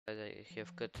I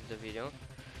have cut the video.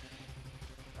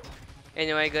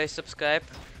 Anyway, guys, subscribe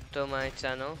to my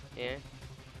channel. Yeah.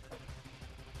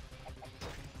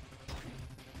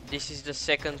 This is the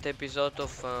second episode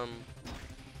of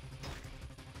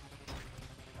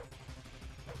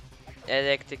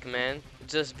Electric Man.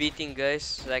 Just beating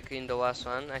guys like in the last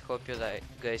one. I hope you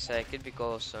guys like it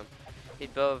because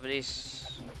it probably is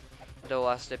the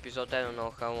last episode. I don't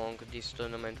know how long this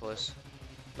tournament was.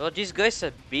 But these guys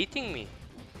are beating me.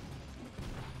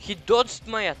 He dodged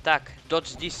my attack.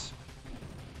 Dodge this.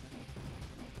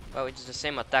 Well, it's the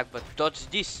same attack, but dodge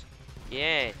this.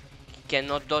 Yeah, he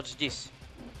cannot dodge this.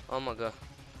 Oh my god.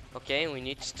 Okay, we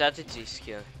need strategies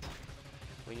here.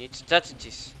 We need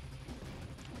strategies.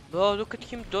 Bro, look at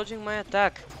him dodging my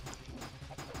attack.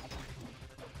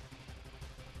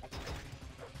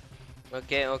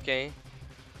 Okay, okay.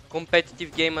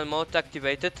 Competitive gamer mode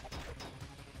activated.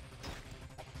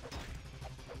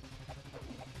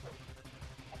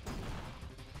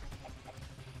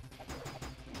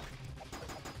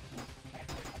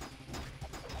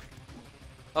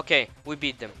 Okay, we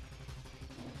beat them.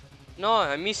 No,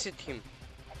 I missed him.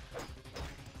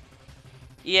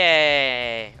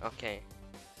 Yeah. Okay.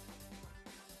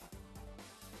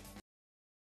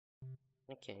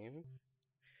 Okay.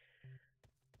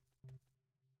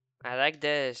 I like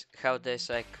this how there's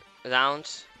like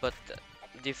rounds, but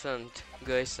different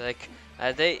guys. Like,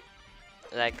 are they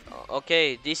like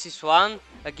okay? This is one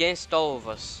against all of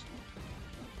us,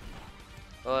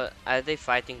 or are they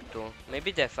fighting too?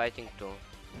 Maybe they're fighting too.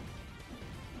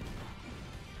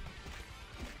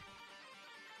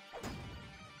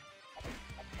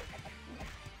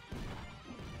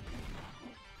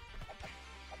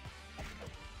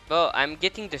 Bro, I'm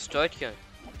getting destroyed here.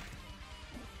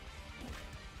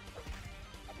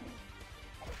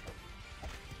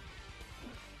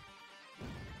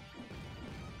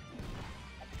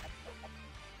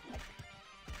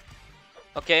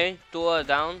 Okay, two are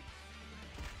down.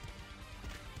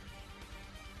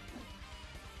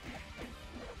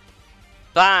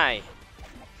 Bye!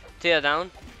 Three are down.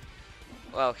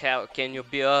 Well, how can you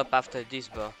be up after this,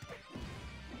 bro?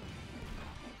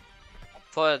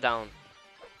 Four are down.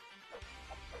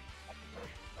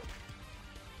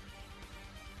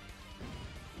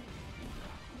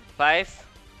 Five.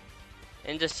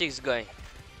 And the sixth guy.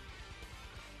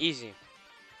 Easy.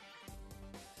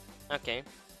 Okay.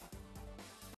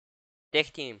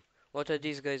 Tech team. What are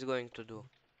these guys going to do?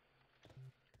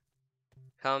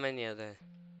 How many are there?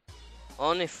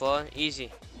 Only four.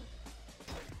 Easy.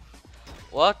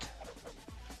 What?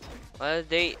 What are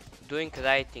they doing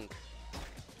writing?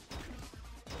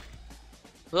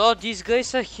 Bro, these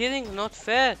guys are healing. Not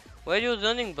fair. Where are you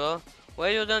running, bro? Where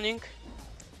are you running?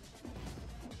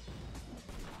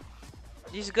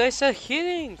 These guys are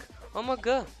healing. Oh my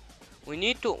god. We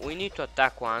need to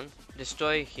attack one,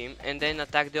 destroy him, and then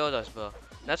attack the others, bro.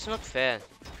 That's not fair.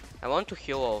 I want to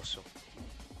heal also.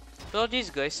 Bro, these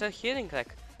guys are healing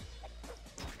like.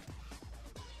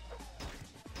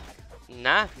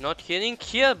 Nah, not healing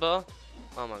here, bro.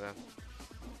 Oh my god.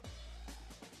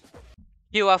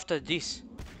 Heal after this.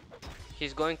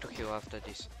 He's going to heal after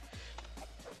this.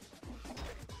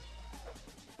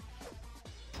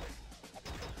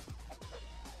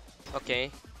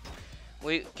 Okay.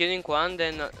 We killing one,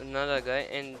 then another guy,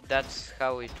 and that's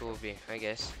how it will be, I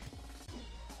guess.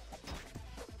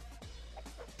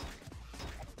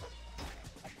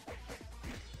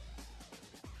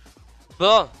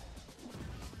 Bro!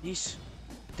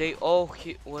 They all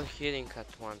were healing at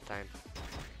one time.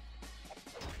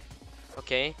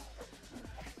 Okay.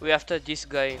 We after this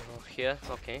guy here,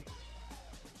 okay.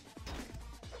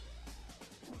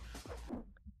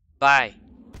 Bye.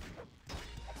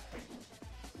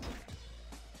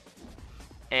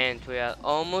 And we are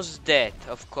almost dead,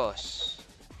 of course.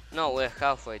 No, we're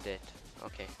halfway dead.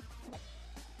 Okay.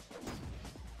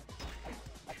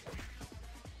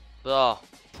 Bro.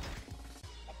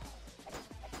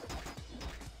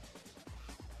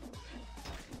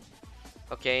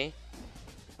 Okay.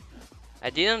 I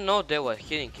didn't know they were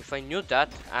healing. If I knew that,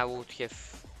 I would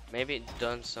have maybe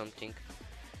done something.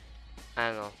 I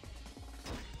don't know.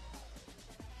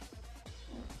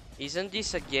 Isn't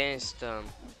this against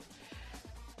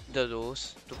the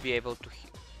rules to be able to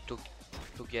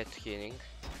get healing?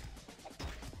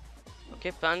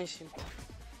 Okay, punish him.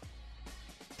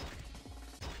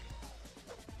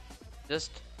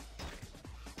 Just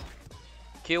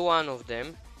kill one of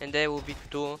them, and there will be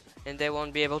two, and they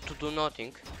won't be able to do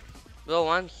nothing. Bro,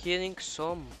 one healing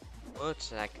so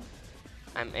much, like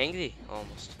I'm angry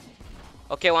almost.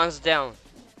 Okay, one's down.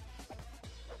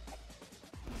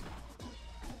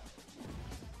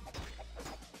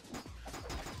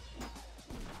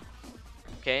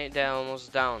 Okay, they're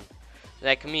almost down.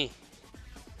 Like me.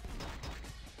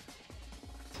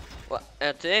 Well,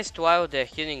 at least while they're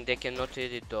healing, they cannot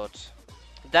really dodge.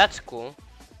 That's cool.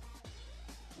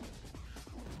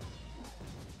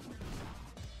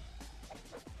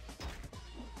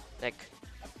 Like,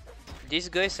 these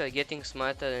guys are getting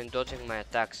smarter and dodging my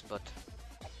attacks, but...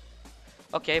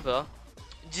 Okay, bro.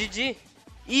 GG!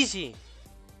 Easy!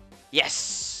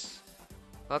 Yes!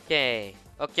 Okay.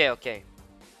 Okay.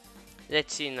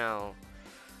 Let's see now.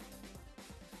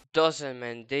 Doesn't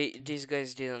man, these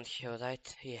guys didn't heal,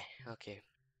 right? Yeah, okay.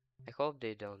 I hope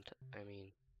they don't. I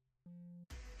mean...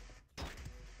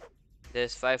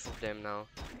 There's 5 of them now.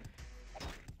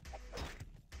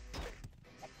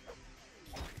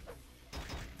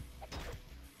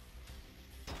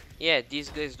 Yeah, these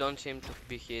guys don't seem to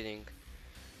be healing.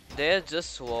 They're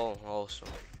just slow also.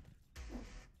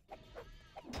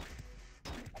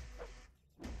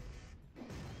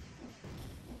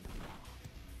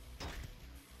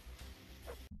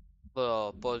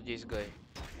 Bro, poor this guy.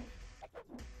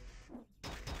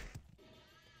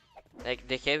 Like,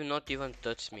 they have not even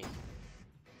touched me.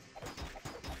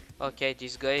 Okay,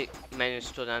 this guy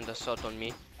managed to land a shot on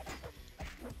me.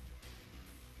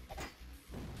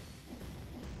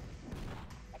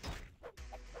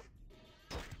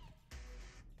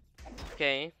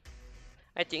 Okay,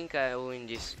 I think I win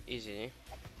this easily.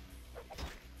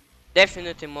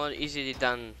 Definitely more easily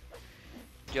than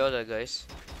the other guys.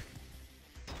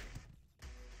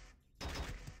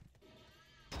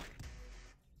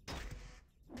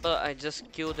 But I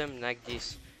just kill them like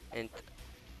this, and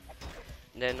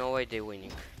there's no way they're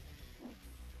winning.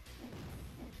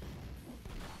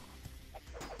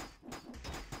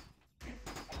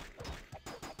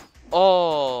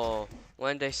 Oh,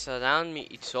 when they surround me,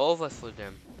 it's over for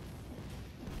them.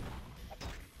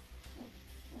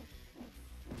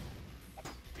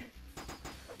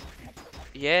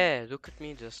 Yeah, look at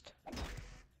me just.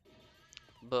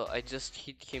 But I just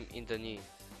hit him in the knee.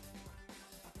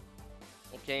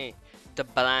 Okay, the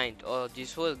blind. Oh,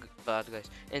 this was bad, guys.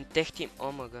 And tech team.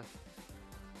 Oh my god.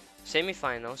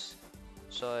 Semi-finals.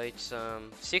 So it's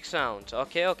 6 rounds.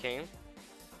 Okay.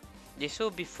 This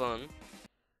will be fun.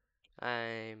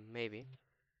 Maybe.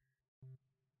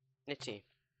 Let's see.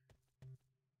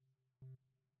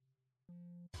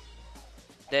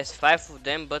 There's 5 of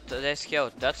them, but less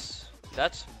health.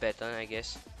 That's better, I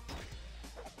guess.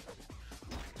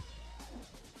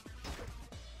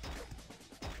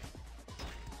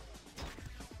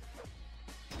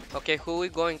 Okay, who we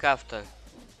going after?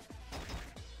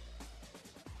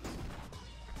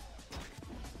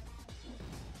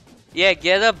 Yeah,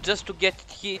 get up just to get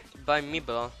hit by me,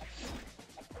 bro.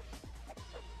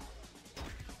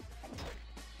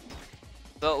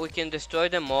 But we can destroy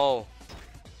them all.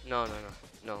 No.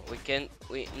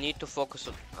 We need to focus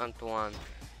on one.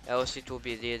 Else it will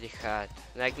be really hard.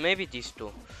 Like maybe these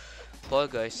two. Poor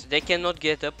guys. They cannot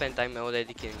get up and I'm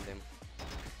already killing them.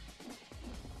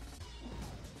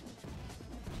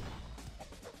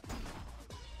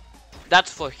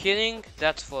 That's for healing.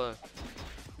 That's for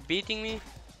beating me.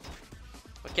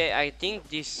 Okay, I think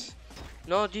this...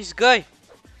 No, this guy!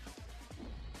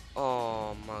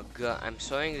 Oh my god, I'm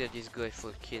sorry that this guy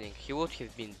for killing. He would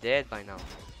have been dead by now.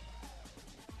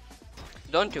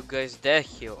 Don't you guys dare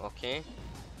heal, okay?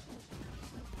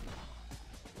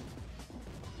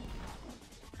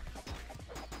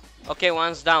 Okay,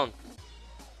 one's down.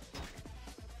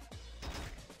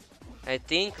 I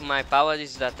think my power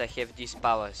is that I have these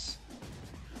powers.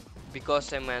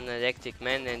 Because I'm an electric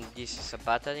man and this is a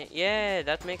battery. Yeah,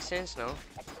 that makes sense now.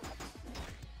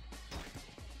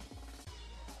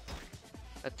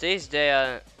 At least they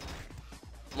are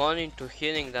more into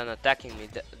healing than attacking me,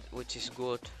 which is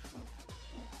good.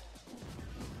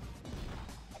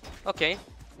 Okay,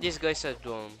 these guys are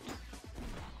doomed.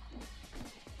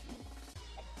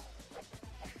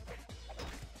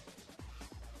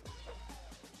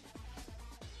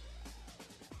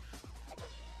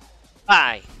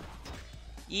 Bye!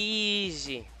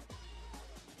 Easy!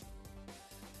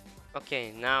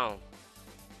 Okay, now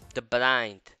the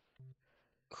blind.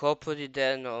 Hopefully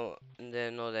they're no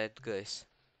red guys.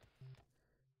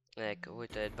 Like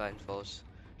with red blindfolds.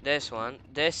 There's one.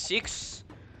 There's 6.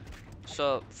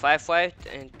 So 5 white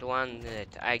and 1 red.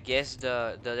 I guess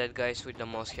the red guys with the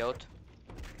most health.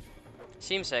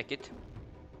 Seems like it.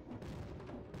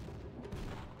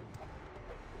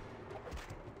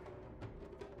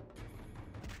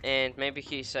 And maybe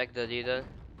he's like the leader.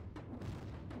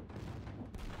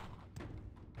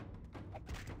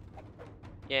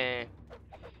 Yeah,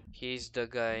 he's the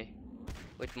guy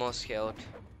with most health.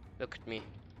 Look at me.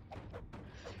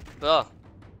 Bro,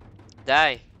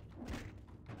 die.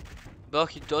 Bro,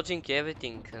 he dodging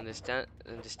everything.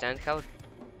 Understand how?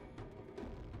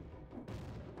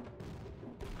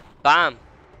 Bam!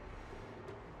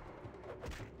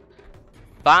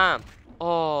 Bam!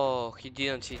 Oh, he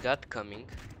didn't see that coming.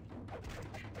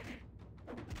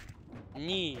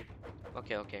 Knee.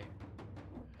 Okay, okay.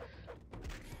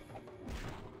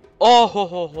 Oh ho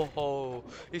ho ho ho!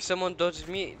 If someone dodged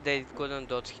me, they couldn't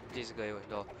dodge this guy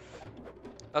though.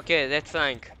 Okay, that's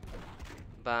flank.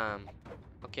 Bam.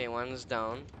 Okay, one's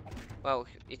down. Well,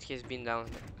 it has been down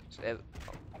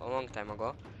a long time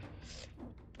ago.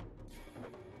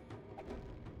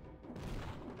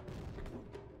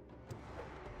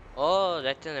 Oh,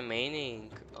 that's an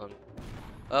remaining on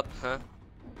up, huh?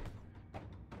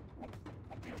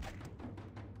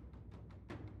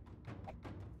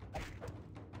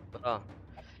 Oh,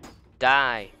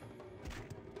 die.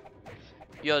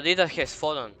 Your leader has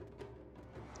fallen,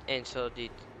 and so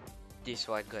did this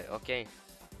white guy. Okay.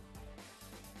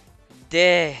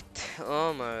 Dead.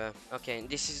 Oh my. Okay,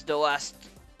 this is the last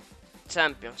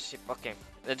championship. Okay,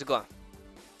 let's go.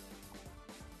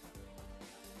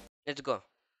 Let's go.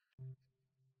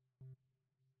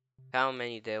 How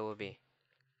many there will be?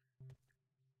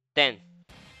 10.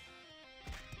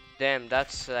 Damn,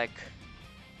 that's like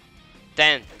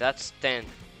 10. That's 10.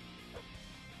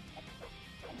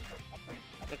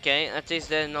 Okay, at least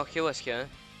there are no healers here.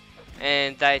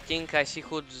 And I think I see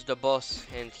who's the boss,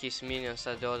 and his minions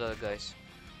are the other guys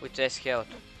with less health.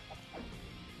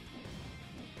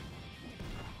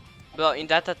 Bro, in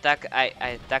that attack, I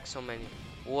attack so many.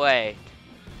 Wait.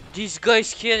 This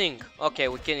guy's killing! Okay,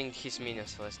 we're killing his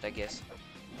minions first, I guess.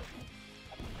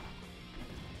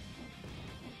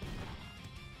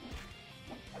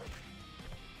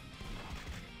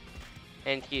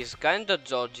 And he's kinda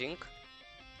dodging.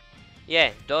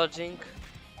 Yeah, dodging.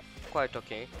 Quite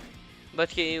okay. But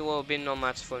he will be no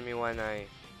match for me when I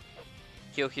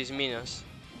kill his minions.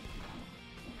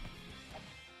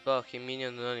 Bro, he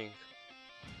minion running.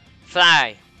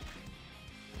 Fly!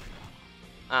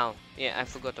 Oh, yeah, I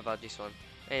forgot about this one.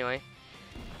 Anyway.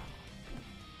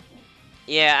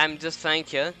 Yeah, I'm just flying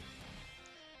here.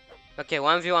 Okay,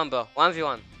 1v1, bro.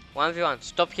 1v1. 1v1.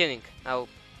 Stop killing. I'll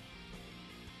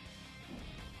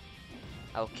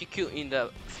kick you in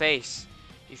the face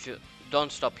if you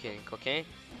don't stop killing, okay?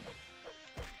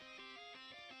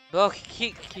 Bro,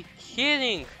 he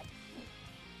healing.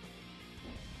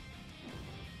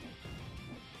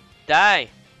 Die.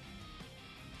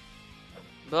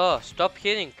 Bro, stop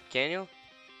healing, can you?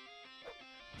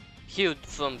 Heal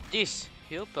from this.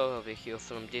 He'll probably heal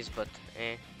from this, but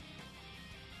eh.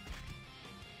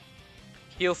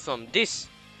 Heal from this.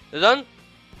 Run.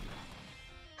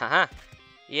 Haha.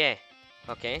 Yeah.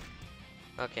 Okay.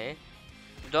 Okay.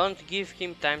 Don't give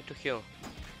him time to heal.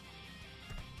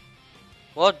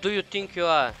 What do you think you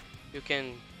are? You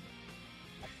can...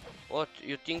 What?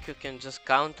 You think you can just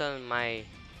counter my...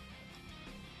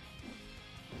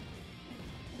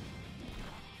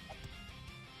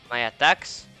 my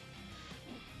attacks?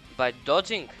 By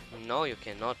dodging? No, you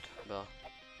cannot, bro.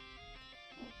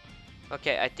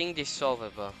 Okay, I think this is over,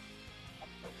 bro.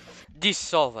 This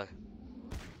is over.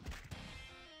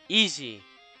 Easy.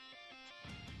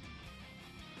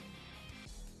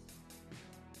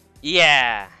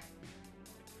 Yeah.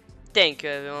 Thank you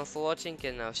everyone for watching,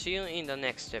 and I'll see you in the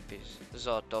next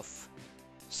episode of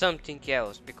something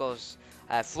else, because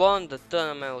I've won the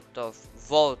tournament of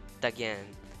Vault again.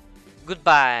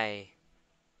 Goodbye.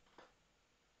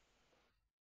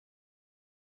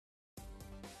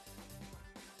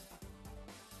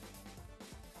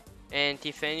 And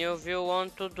if any of you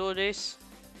want to do this,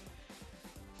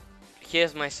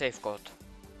 here's my save code.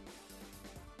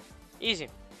 Easy.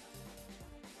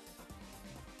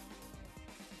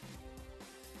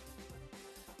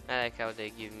 I like how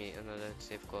they give me another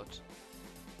save code.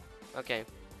 Okay,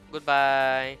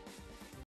 goodbye.